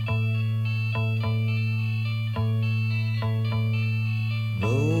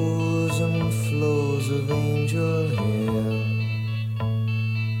 Rows and flows of angel hair,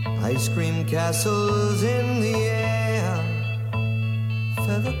 ice cream castles in the air,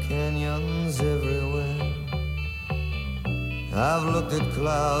 feather canyons everywhere. I've looked at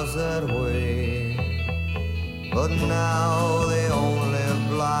clouds that way, but now they only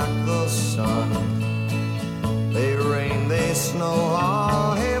block the sun. They rain, they snow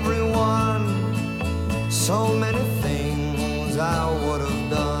on everyone. So many things I would have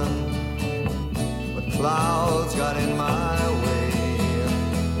done, but clouds got in my way.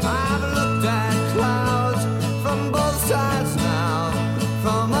 I've looked at clouds from both sides now,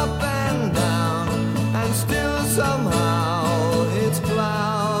 from up and down, and still somehow it's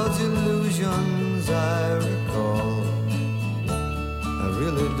clouds, illusions I recall. I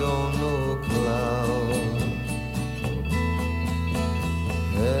really don't know clouds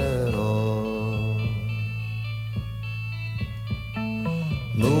at all.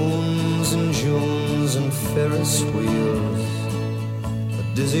 Moons and Junes and Ferris wheels, a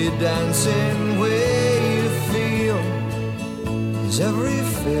dizzy dancing way to feel, as every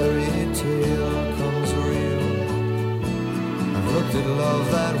fairy tale comes real. I've looked at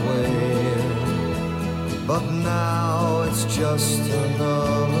love that way, but now it's just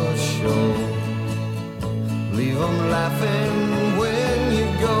another show. leave them laughing when you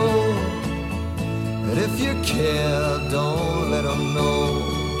go. And if you care, don't let them know.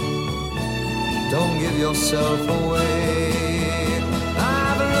 Don't give yourself away.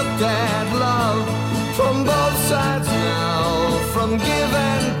 I've looked at love from both sides now, from give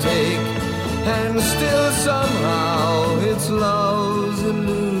and take, and still somehow it's love's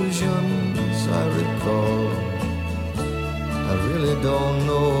illusions I recall. I really don't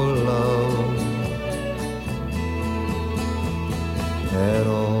know love at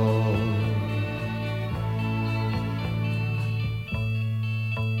all.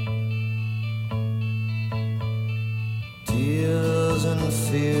 Tears and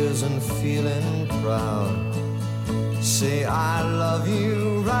fears and feeling proud, say I love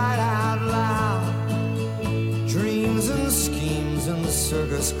you right out loud. Dreams and schemes and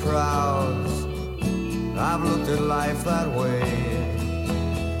circus crowds, I've looked at life that way.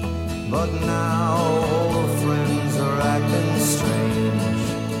 But now old friends are acting strange.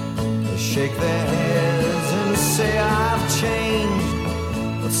 They shake their heads and say I've changed.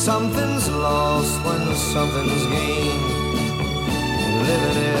 But something's lost when something's gained.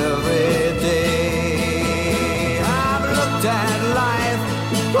 Living every day. I've looked at life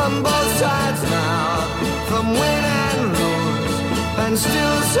from both sides now, from win and lose, and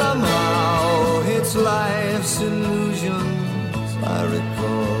still somehow it's life's illusions I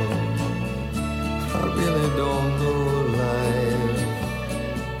recall. I really don't know life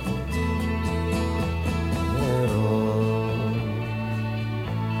at all.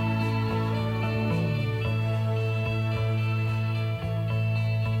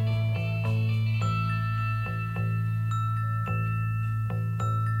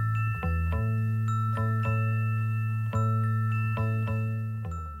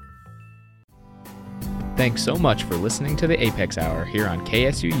 Thanks so much for listening to the Apex Hour here on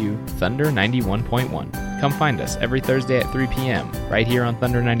KSUU Thunder 91.1. Come find us every Thursday at 3 p.m. right here on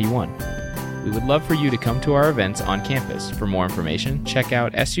Thunder 91. We would love for you to come to our events on campus. For more information, check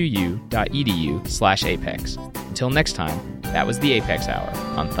out suu.edu/apex. Until next time, that was the Apex Hour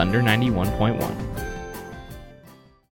on Thunder 91.1.